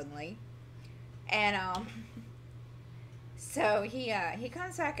that lovingly. And so he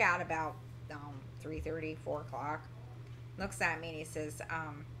comes back out about 3:30, 4 o'clock. Looks at me and he says,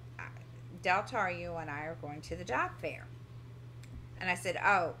 Del Tario and I are going to the job fair. And I said,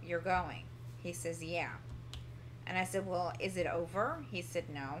 oh, you're going? He says, yeah. And I said, well, is it over? He said,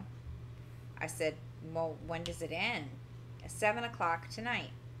 no. I said, well, when does it end? At 7 o'clock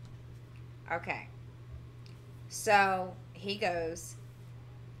tonight. Okay. So he goes,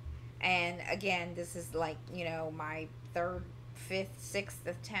 and again, this is like, you know, my third, fifth, sixth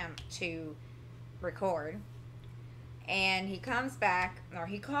attempt to record. And he comes back, or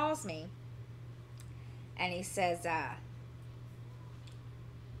he calls me, and he says, I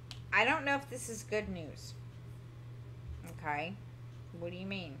don't know if this is good news. Okay. What do you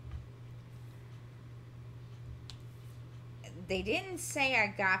mean? They didn't say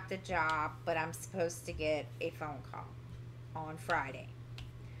I got the job, but I'm supposed to get a phone call on Friday.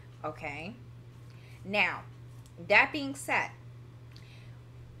 Okay. Now, that being said,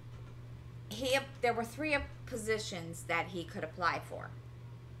 there were 3 positions that he could apply for.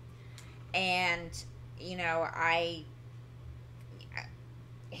 And, you know,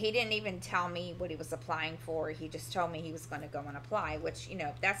 he didn't even tell me what he was applying for. He just told me he was going to go and apply, which, you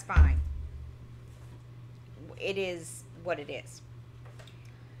know, that's fine. It is what it is.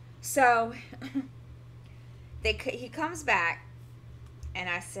 So he comes back, and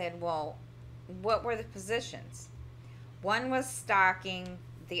I said, well, what were the positions? One was stocking,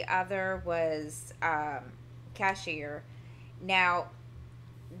 the other was cashier. Now,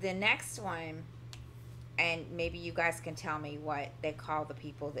 the next one, and maybe you guys can tell me what they call the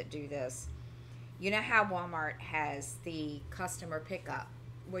people that do this. You know how Walmart has the customer pickup,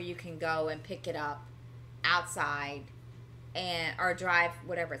 where you can go and pick it up outside, and or drive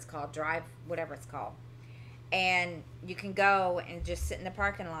whatever it's called, and you can go and just sit in the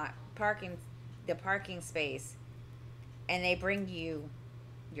parking space, and they bring you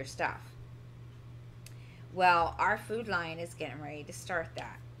your stuff. Well, our Food Line is getting ready to start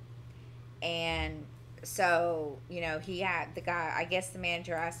that, and so, you know, the guy, I guess the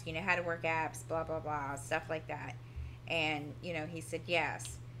manager asked, you know, how to work apps, blah blah blah, stuff like that, and you know, he said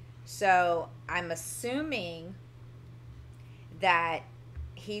yes. So I'm assuming that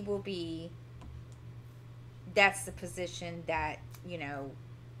that's the position that, you know,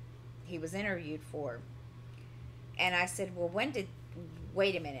 he was interviewed for. And I said, well,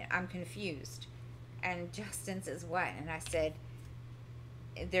 wait a minute, I'm confused. And Justin says, what? And I said,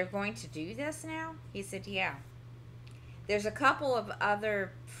 they're going to do this now? He said, yeah. There's a couple of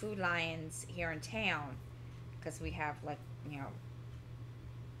other Food Lions here in town, because we have, like, you know,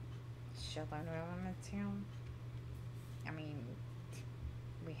 shall I know in town? I mean,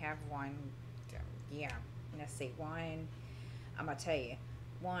 we have one, yeah, let's see, one, I'm going to tell you,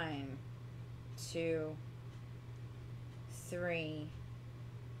 1, 2, 3,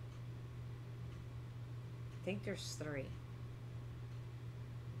 I think there's 3.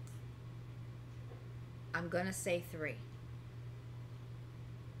 I'm going to say 3.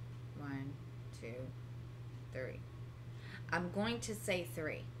 1, 2, 3. I'm going to say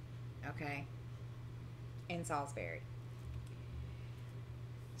 3. Okay? In Salisbury.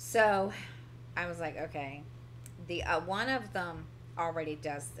 So, I was like, okay. The one of them already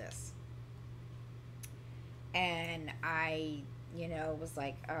does this. And I, was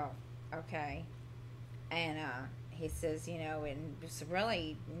like, oh, okay. And he says, and it's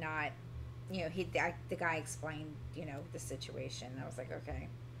really not, the guy explained, the situation. I was like, okay.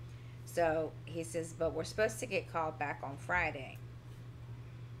 So he says, but we're supposed to get called back on Friday.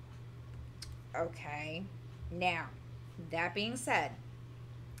 Okay. Now, that being said,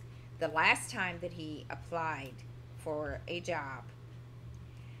 the last time that he applied for a job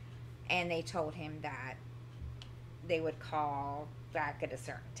and they told him that they would call back at a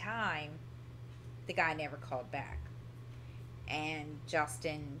certain time, the guy never called back. And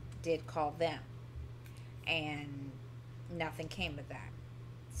Justin did call them, and nothing came of that.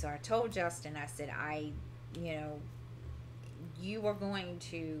 So I told Justin, I said, you are going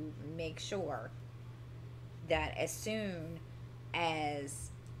to make sure that as soon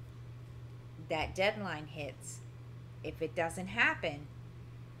as that deadline hits, if it doesn't happen,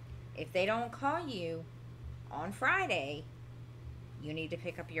 if they don't call you on Friday, you need to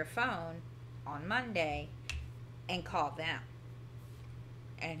pick up your phone on Monday and call them.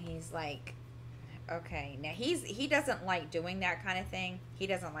 And he's like, okay. Now he doesn't like doing that kind of thing. He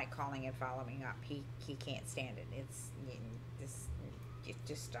doesn't like calling and following up. He can't stand it. You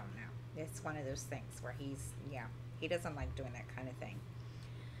just don't know. It's one of those things where he doesn't like doing that kind of thing.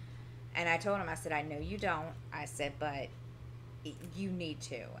 And I told him, I said, I know you don't. I said, but you need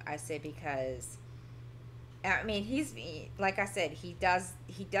to. I said, because I mean, he's, like I said, he does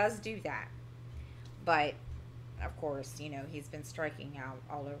do that. But of course, he's been striking out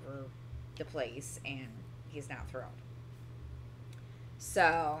all over the place, and he's not thrilled.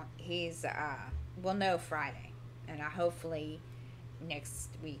 So he's we'll know Friday, and I hopefully next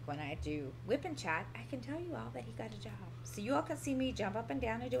week when I do WIP and Chat, I can tell you all that he got a job, so you all can see me jump up and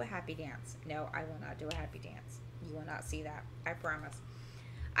down and do a happy dance. No, I will not do a happy dance. You will not see that. I promise.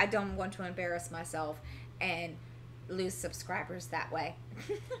 I don't want to embarrass myself and lose subscribers that way.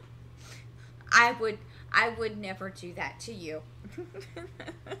 I would never do that to you.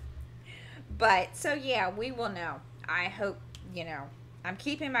 But so yeah, we will know. I hope, I'm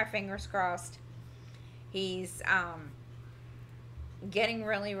keeping my fingers crossed. He's getting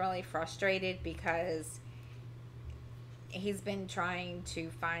really, really frustrated because he's been trying to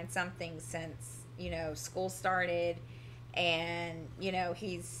find something since, school started, and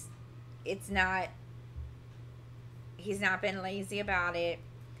he's not been lazy about it,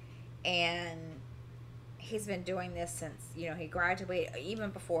 and he's been doing this since he graduated, even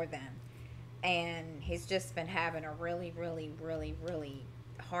before then, and he's just been having a really, really, really, really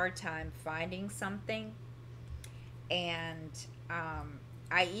hard time finding something. And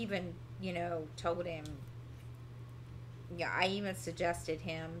I even told him, I even suggested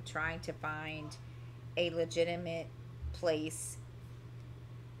him trying to find a legitimate place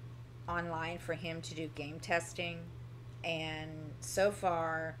online for him to do game testing, and so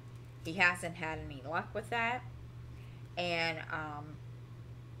far he hasn't had any luck with that. And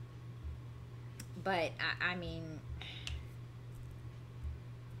but I mean,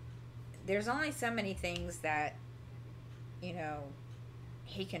 there's only so many things that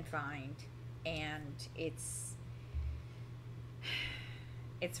he can find, and it's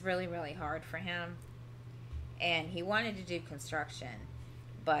really, really hard for him. And he wanted to do construction,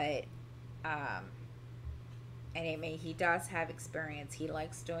 but and he does have experience. He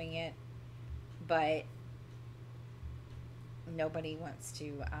likes doing it, but nobody wants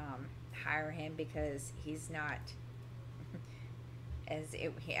to hire him because he's not, as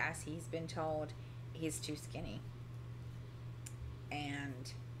he's been told, he's too skinny.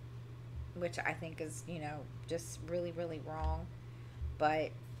 And which I think is, just really, really wrong.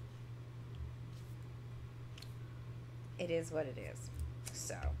 But it is what it is.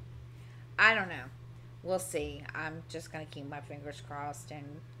 So I don't know. We'll see. I'm just gonna keep my fingers crossed,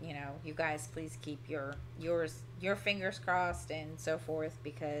 and you guys please keep your fingers crossed and so forth,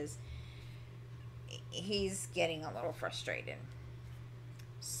 because he's getting a little frustrated.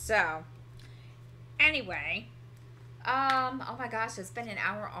 So anyway, oh my gosh, it's been an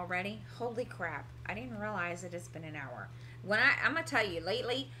hour already. Holy crap. I didn't realize it has been an hour. I'm gonna tell you,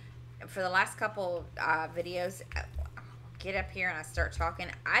 lately, for the last couple videos, I get up here and I start talking,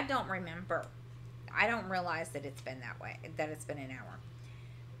 I don't remember. I don't realize that it's been that way, that it's been an hour.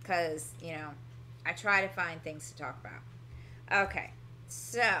 Because, I try to find things to talk about. Okay,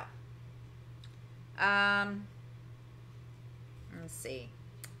 so Um, let's see.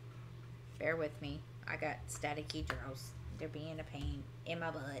 Bear with me. I got staticky draws. They're being a pain in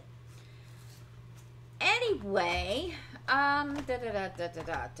my butt. Anyway, da da da da da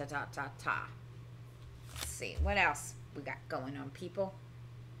da da da da da. Let's see what else we got going on, people.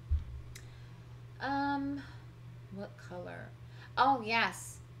 What color? Oh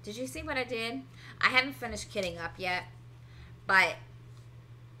yes. Did you see what I did? I haven't finished kitting up yet, but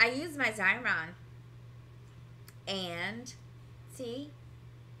I used my Xyron, and see,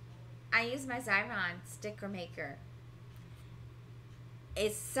 I used my Xyron sticker maker.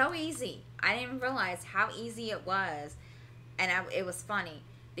 It's so easy. I didn't realize how easy it was, and it was funny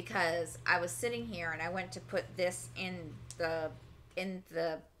because I was sitting here and I went to put this in the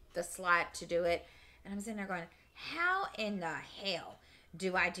slot to do it, and I'm sitting there going, "How in the hell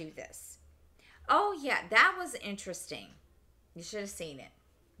do I do this?" Oh yeah, that was interesting. You should have seen it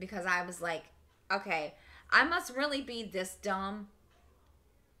because I was like, "Okay, I must really be this dumb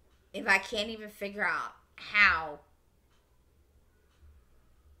if I can't even figure out how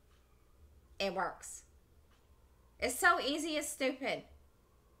it works." It's so easy, it's stupid.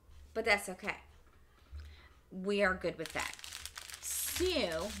 But that's okay. We are good with that. So,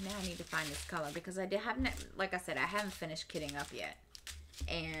 now I need to find this color because haven't, like I said, I haven't finished kitting up yet.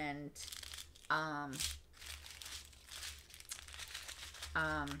 And,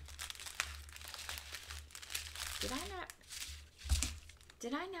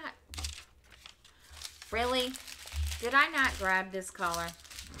 did I not, really? Did I not grab this color?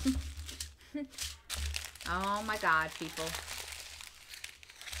 Oh my God, people.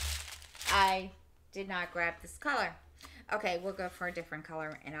 I did not grab this color. Okay, we'll go for a different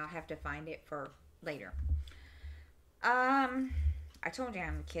color and I'll have to find it for later. I told you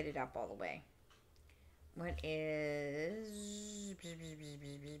I'm kitted up all the way. What is...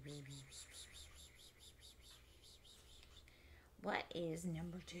 What is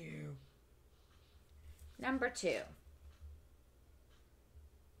number 2? Number 2.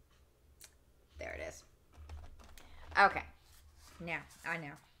 There it is. Okay. Now, I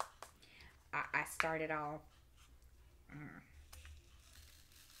know. I started all...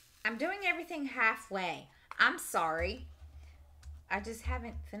 I'm doing everything halfway. I'm sorry. I just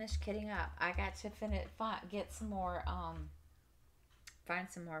haven't finished kitting up. I got to get some more,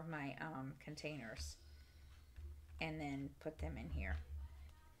 find some more of my containers. And then put them in here.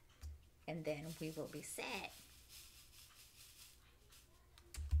 And then we will be set.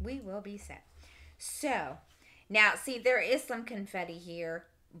 We will be set. So, now, see, there is some confetti here,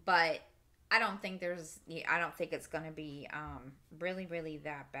 but I don't think it's going to be really, really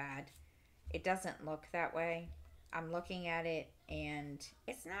that bad. It doesn't look that way. I'm looking at it, and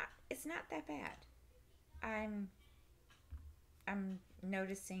it's not that bad. I'm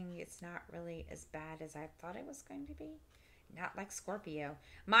noticing it's not really as bad as I thought it was going to be. Not like Scorpio.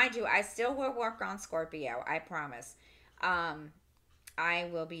 Mind you, I still will work on Scorpio, I promise. I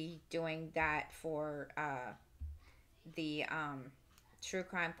will be doing that for the True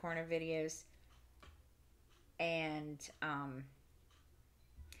Crime Corner videos. And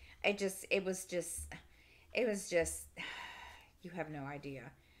it was just you have no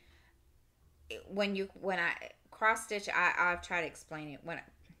idea. When I cross stitch, I've tried to explain it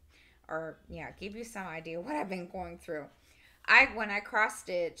give you some idea what I've been going through. When I cross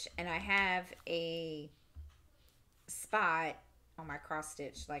stitch and I have a spot on my cross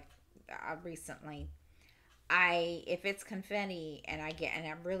stitch, like recently, if it's confetti and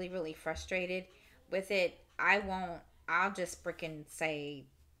I'm really, really frustrated with it, I'll just freaking say,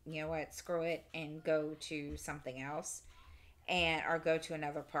 you know what, screw it, and go to something else, or go to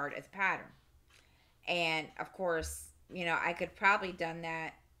another part of the pattern. And of course, I could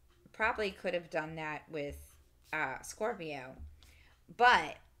could have done that with Scorpio.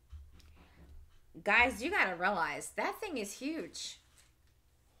 But guys, you gotta realize that thing is huge.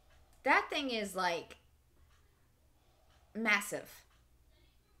 That thing is like massive.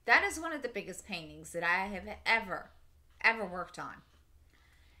 That is one of the biggest paintings that I have ever worked on.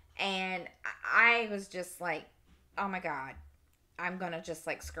 And I was just like, oh my God, I'm gonna just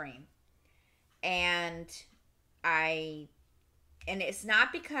like scream. And it's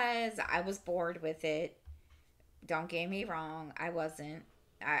not because I was bored with it. Don't get me wrong, I wasn't.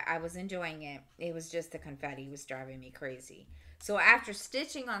 I was enjoying it. It was just the confetti was driving me crazy. So after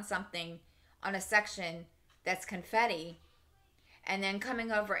stitching on something, on a section that's confetti, and then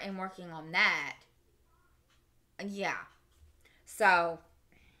coming over and working on that, yeah. So,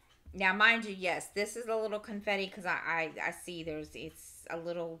 now mind you, yes, this is a little confetti because I see it's a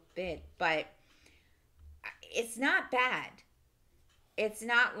little bit, but it's not bad. It's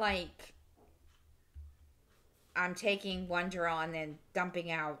not like I'm taking one drill and then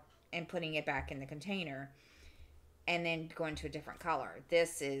dumping out and putting it back in the container and then going to a different color.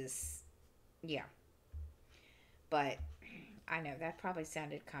 This is, yeah. But I know that probably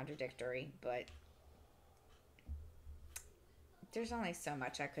sounded contradictory, but there's only so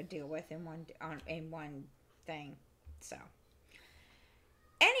much I could deal with in one thing. So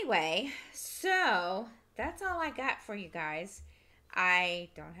anyway, so that's all I got for you guys. I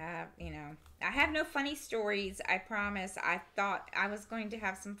don't have, I have no funny stories. I promise. I thought I was going to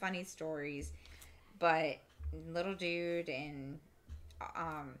have some funny stories, but little dude and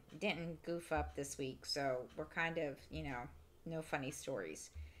didn't goof up this week, so we're kind of, no funny stories.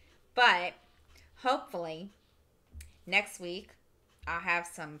 But hopefully next week I'll have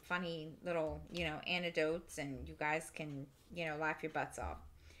some funny little, anecdotes and you guys can, laugh your butts off.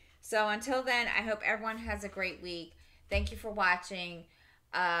 So until then, I hope everyone has a great week. Thank you for watching.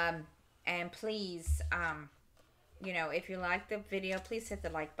 And please, if you like the video, please hit the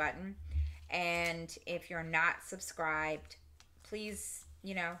like button. And if you're not subscribed, please,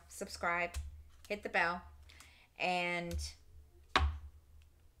 subscribe, hit the bell. And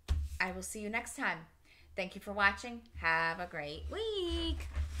I will see you next time. Thank you for watching. Have a great week.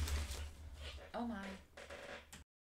 Oh my.